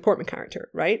a Natalie Portman character,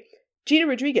 right? Gina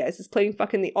Rodriguez is playing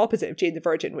fucking the opposite of Jane the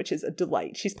Virgin, which is a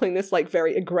delight. She's playing this like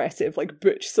very aggressive, like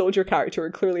butch soldier character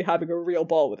and clearly having a real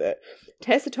ball with it.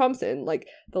 Tessa Thompson, like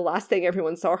the last thing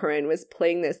everyone saw her in was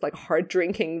playing this like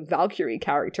hard-drinking Valkyrie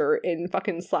character in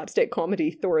fucking slapstick comedy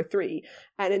Thor 3.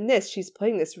 And in this, she's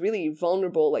playing this really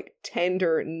vulnerable, like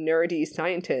tender, nerdy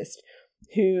scientist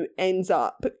who ends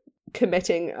up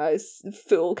committing a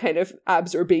full kind of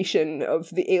absorption of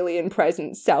the alien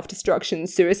presence, self-destruction,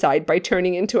 suicide by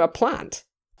turning into a plant.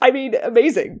 I mean,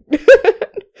 amazing.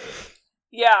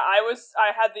 Yeah,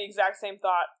 I had the exact same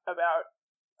thought about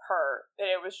her, and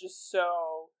it was just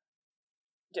so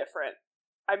different.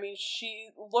 I mean, she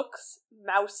looks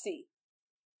mousy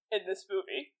in this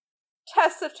movie.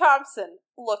 Tessa Thompson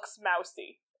looks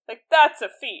mousy. Like, that's a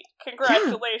feat.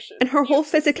 Congratulations. Yeah. And her whole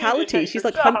physicality, she's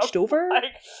like hunched over. Like,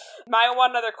 my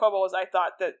one other quibble was I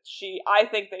thought that I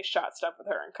think they shot stuff with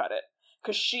her and cut it.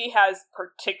 Because she has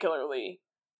particularly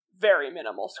very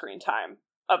minimal screen time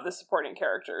of the supporting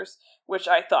characters, which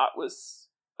I thought was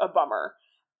a bummer.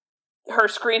 her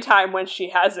screen time when she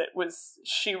has it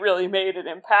she really made an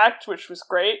impact, which was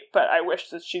great, but I wish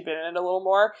that she'd been in it a little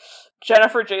more.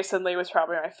 Jennifer Jason Leigh was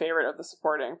probably my favorite of the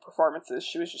supporting performances.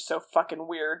 She was just so fucking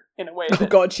weird in a way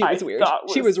that she was weird.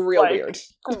 She was real weird.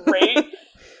 Great.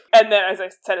 And then, as I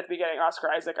said at the beginning, Oscar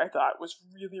Isaac, I thought, was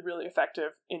really, really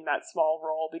effective in that small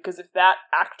role, because if that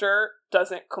actor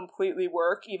doesn't completely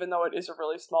work, even though it is a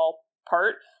really small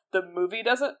part, the movie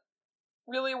doesn't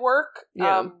really work.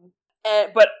 Yeah.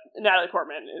 But Natalie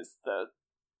Portman is the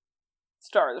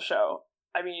star of the show.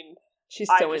 I mean, she's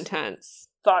so intense.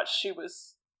 Thought she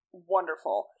was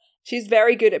wonderful. She's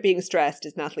very good at being stressed,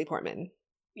 is Natalie Portman.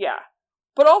 Yeah.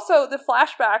 But also, the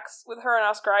flashbacks with her and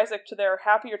Oscar Isaac to their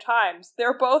happier times,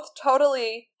 they're both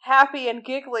totally happy and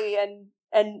giggly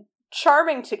and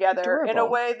charming together. Adorable. In a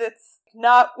way that's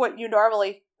not what you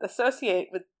normally associate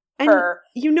with her.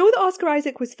 You know that Oscar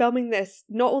Isaac was filming this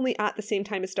not only at the same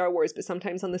time as Star Wars, but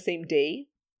sometimes on the same day?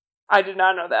 I did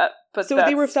not know that. But so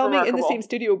they were filming in the same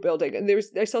studio building, and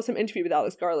I saw some interview with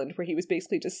Alex Garland where he was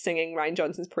basically just singing Rian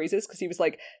Johnson's praises, because he was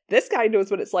like, this guy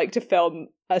knows what it's like to film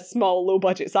a small,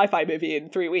 low-budget sci-fi movie in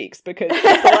 3 weeks, because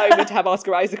it's allowing me to have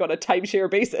Oscar Isaac on a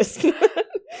timeshare basis.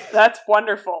 That's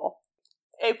wonderful.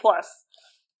 A+.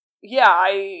 Yeah,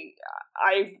 I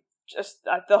just,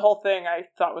 the whole thing I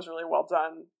thought was really well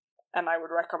done, and I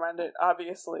would recommend it,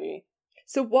 obviously.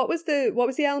 So what was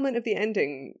the element of the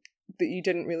ending that you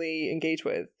didn't really engage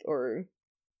with, or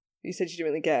you said you didn't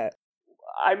really get?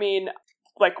 I mean,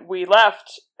 like, we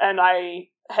left, and I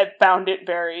had found it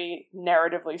very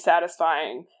narratively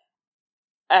satisfying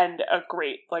and a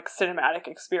great, like, cinematic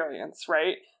experience,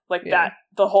 right? Like, that,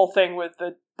 the whole thing with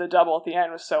the double at the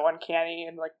end was so uncanny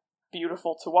and, like,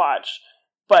 beautiful to watch.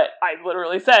 But I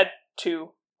literally said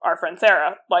to our friend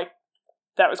Sarah, like,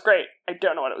 that was great. I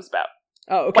don't know what it was about.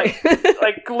 Oh, okay.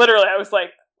 like literally, I was like,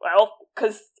 well,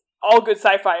 because all good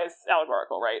sci-fi is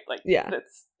allegorical, right? Like,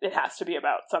 it has to be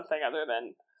about something other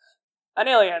than an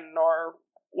alien or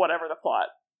whatever the plot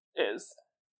is.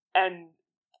 And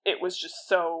it was just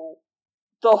so,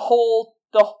 the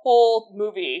whole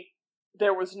movie,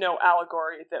 there was no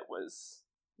allegory that was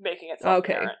making itself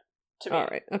apparent to me,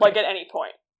 okay. Like, at any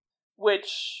point,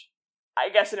 which I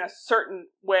guess in a certain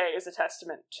way is a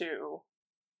testament to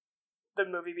the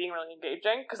movie being really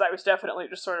engaging, because I was definitely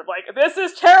just sort of like, this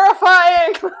is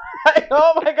terrifying! Like,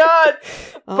 oh my god!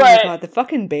 My god, the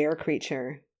fucking bear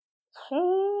creature.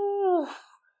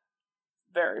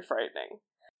 Very frightening.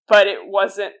 But it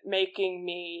wasn't making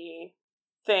me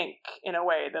think in a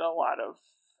way that a lot of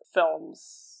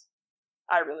films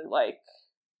I really like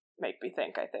make me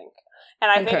think, I think. And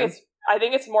I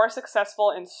think it's more successful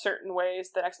in certain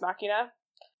ways than Ex Machina.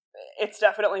 It's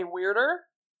definitely weirder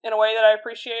in a way that I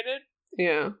appreciated.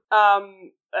 Yeah.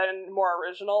 And more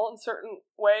original in certain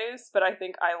ways, but I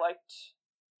think I liked,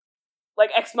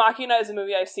 like, Ex Machina is a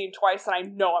movie I've seen twice and I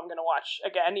know I'm gonna watch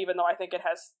again, even though I think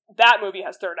that movie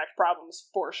has third act problems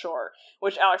for sure,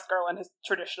 which Alex Garland has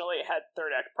traditionally had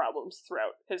third act problems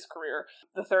throughout his career.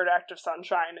 The third act of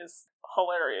Sunshine is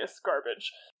hilarious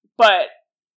garbage. But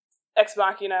Ex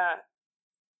Machina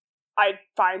I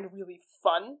find really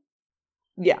fun.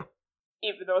 Yeah.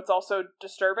 Even though it's also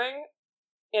disturbing,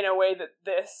 in a way that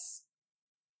this,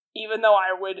 even though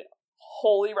I would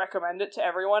wholly recommend it to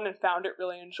everyone and found it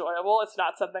really enjoyable, it's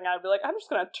not something I'd be like, I'm just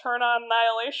going to turn on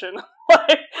Annihilation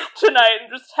like tonight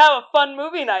and just have a fun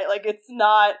movie night. Like, it's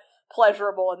not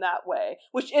pleasurable in that way,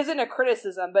 which isn't a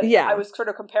criticism, but I was sort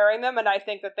of comparing them, and I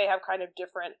think that they have kind of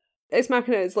different. Ex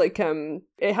Machina is like,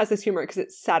 it has this humor because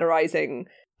it's satirizing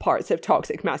parts of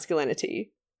toxic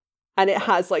masculinity, and it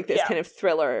has like this kind of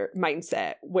thriller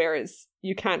mindset, whereas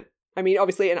you can't, I mean,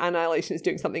 obviously Annihilation is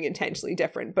doing something intentionally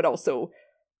different, but also,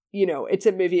 you know, it's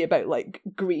a movie about like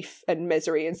grief and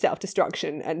misery and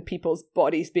self-destruction and people's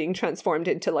bodies being transformed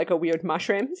into like a weird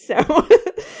mushroom. So,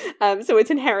 so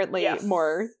it's inherently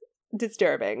more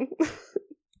disturbing.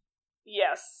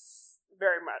 Yes,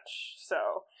 very much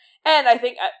so. And I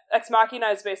think Ex Machina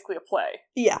is basically a play.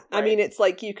 Yeah, right? I mean, it's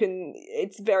like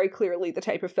it's very clearly the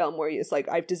type of film where it's like,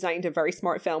 I've designed a very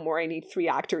smart film where I need 3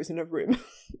 actors in a room.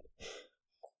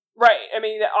 Right. I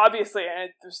mean, obviously,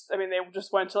 and they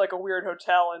just went to like a weird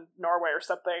hotel in Norway or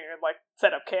something and like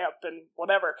set up camp and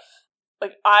whatever.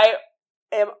 Like, I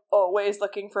am always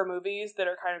looking for movies that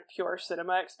are kind of pure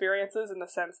cinema experiences, in the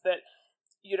sense that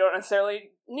you don't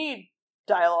necessarily need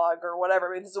dialogue or whatever.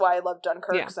 I mean, this is why I love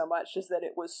Dunkirk so much, is that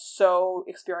it was so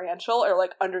experiential, or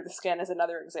like Under the Skin is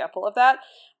another example of that.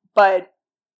 But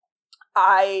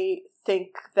I think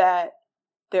that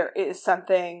there is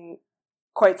something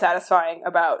quite satisfying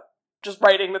about just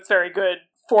writing that's very good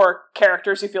for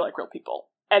characters who feel like real people,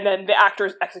 and then the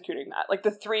actors executing that. Like, the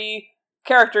 3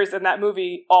 characters in that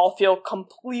movie all feel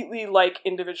completely like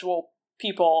individual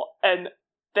people, and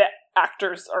the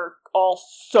actors are all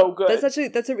so good.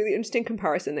 That's a really interesting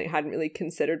comparison that I hadn't really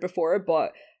considered before,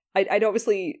 but I'd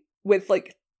obviously, with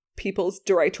like people's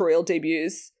directorial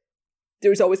debuts,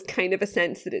 there's always kind of a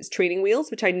sense that it's training wheels,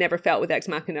 which I never felt with Ex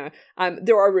Machina.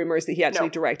 There are rumours that he actually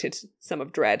directed some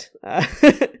of Dredd.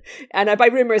 And by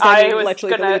rumours, I mean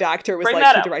literally the lead actor was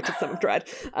like, he directed some of Dredd.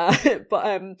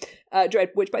 Dredd,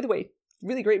 which, by the way,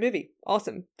 really great movie.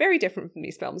 Awesome. Very different from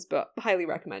these films, but highly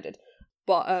recommended.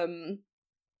 But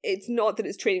it's not that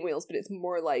it's training wheels, but it's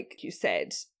more like you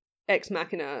said, Ex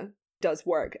Machina does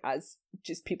work as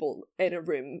just people in a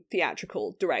room,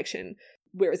 theatrical direction.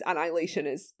 Whereas Annihilation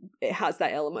it has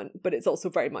that element, but it's also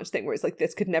very much thing where it's like,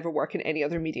 this could never work in any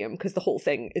other medium, because the whole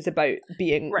thing is about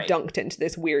being dunked into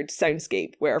this weird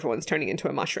soundscape where everyone's turning into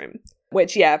a mushroom.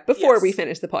 Which, before we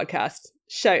finish the podcast,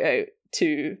 shout out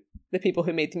to the people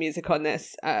who made the music on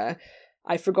this.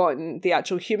 I've forgotten the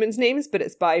actual humans' names, but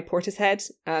it's by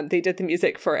Portishead. They did the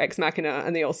music for Ex Machina,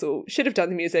 and they also should have done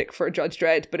the music for Judge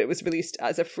Dredd, but it was released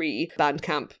as a free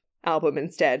Bandcamp album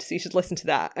instead, so you should listen to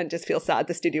that and just feel sad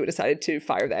the studio decided to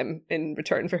fire them in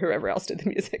return for whoever else did the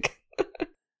music.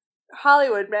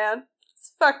 Hollywood, man.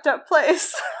 It's a fucked up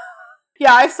place.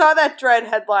 Yeah, I saw that Dredd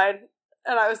headline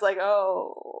and I was like,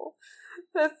 oh,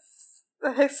 that's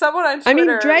like someone on Twitter. I mean,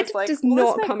 Dredd does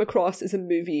not come across as a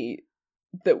movie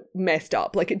that messed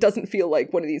up. Like, it doesn't feel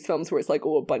like one of these films where it's like,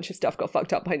 oh, a bunch of stuff got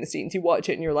fucked up behind the scenes. You watch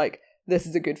it and you're like, this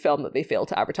is a good film that they failed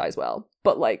to advertise well.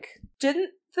 But like, didn't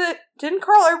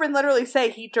Carl Urban literally say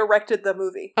he directed the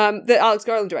movie? That Alex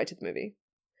Garland directed the movie.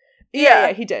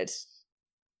 Yeah, he did.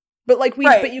 But like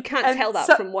but you can't tell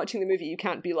that from watching the movie. You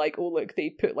can't be like, oh look, they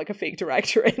put like a fake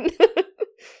director in.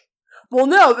 Well,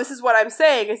 no, this is what I'm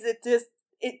saying. Is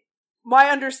my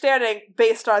understanding,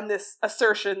 based on this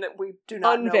assertion that we do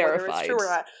not know whether it's true or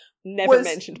not, never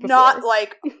mentioned before. Not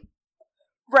like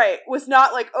was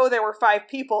not like, oh, there were 5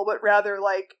 people, but rather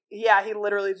like, yeah, he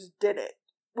literally just did it.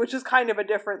 Which is kind of a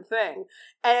different thing.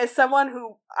 And as someone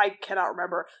who, I cannot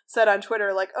remember, said on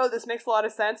Twitter, like, oh, this makes a lot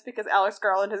of sense because Alex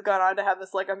Garland has gone on to have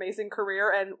this, like, amazing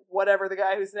career, and whatever the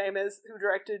guy whose name is who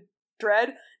directed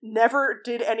Dredd never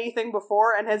did anything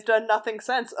before and has done nothing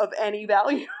since of any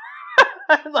value.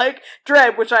 Like,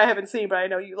 Dredd, which I haven't seen, but I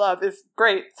know you love, is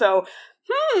great. So,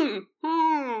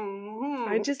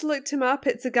 I just looked him up.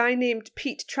 It's a guy named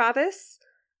Pete Travis.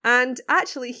 And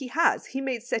actually, he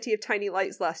made City of Tiny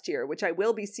Lights last year, which I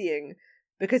will be seeing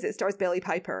because it stars Billie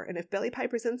Piper. And if Billie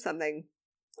Piper's in something,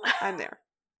 I'm there.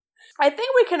 I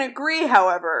think we can agree,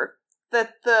 however,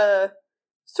 that the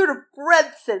sort of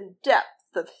breadth and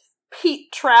depth of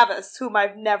Pete Travis, whom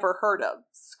I've never heard of,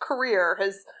 his career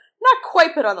has not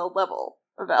quite been on the level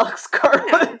of Alex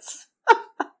Garland's.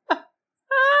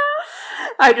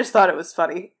 I just thought it was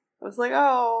funny. I was like,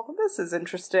 oh, this is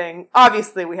interesting.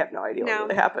 Obviously, we have no idea what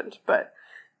really happened, but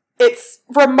it's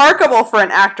remarkable for an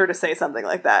actor to say something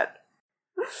like that.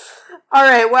 All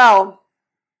right, well,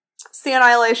 see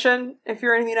Annihilation. If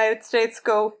you're in the United States,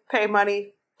 go pay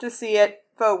money to see it.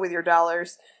 Vote with your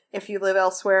dollars. If you live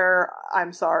elsewhere,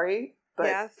 I'm sorry.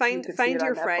 But find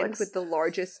your friend with the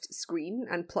largest screen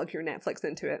and plug your Netflix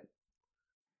into it.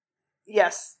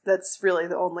 Yes, that's really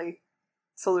the only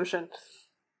solution.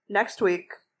 Next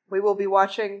week, we will be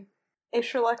watching a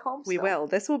Sherlock Holmes film. We will.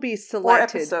 This will be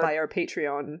selected by our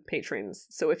Patreon patrons.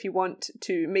 So if you want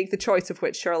to make the choice of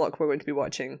which Sherlock we're going to be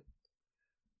watching,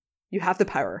 you have the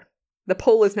power. The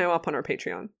poll is now up on our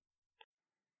Patreon.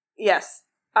 Yes.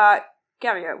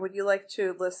 Gavia, would you like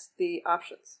to list the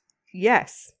options?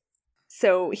 Yes.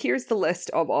 So here's the list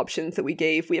of options that we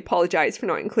gave. We apologise for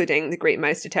not including The Great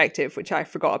Mouse Detective, which I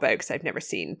forgot about because I've never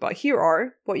seen. But here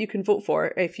are what you can vote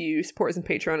for if you support us on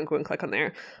Patreon and go and click on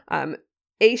there.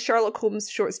 A Sherlock Holmes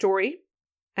short story,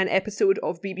 an episode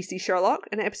of BBC Sherlock,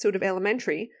 an episode of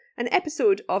Elementary, an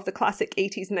episode of the classic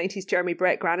 80s and 90s Jeremy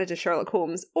Brett Granada Sherlock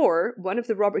Holmes, or one of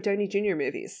the Robert Downey Jr.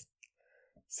 movies.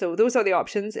 So those are the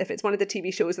options. If it's one of the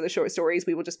TV shows or the short stories,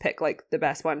 we will just pick like the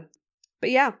best one.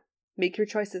 But yeah, make your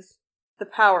choices. The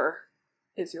power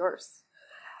is yours.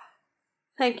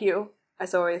 Thank you,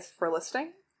 as always, for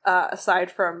listening. Aside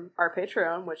from our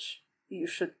Patreon, which you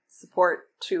should support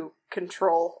to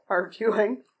control our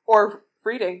viewing, or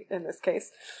reading in this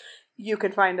case, you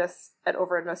can find us at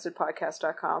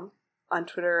overinvestedpodcast.com, on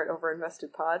Twitter at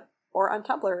overinvestedpod, or on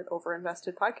Tumblr at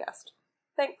overinvestedpodcast.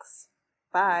 Thanks.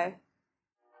 Bye.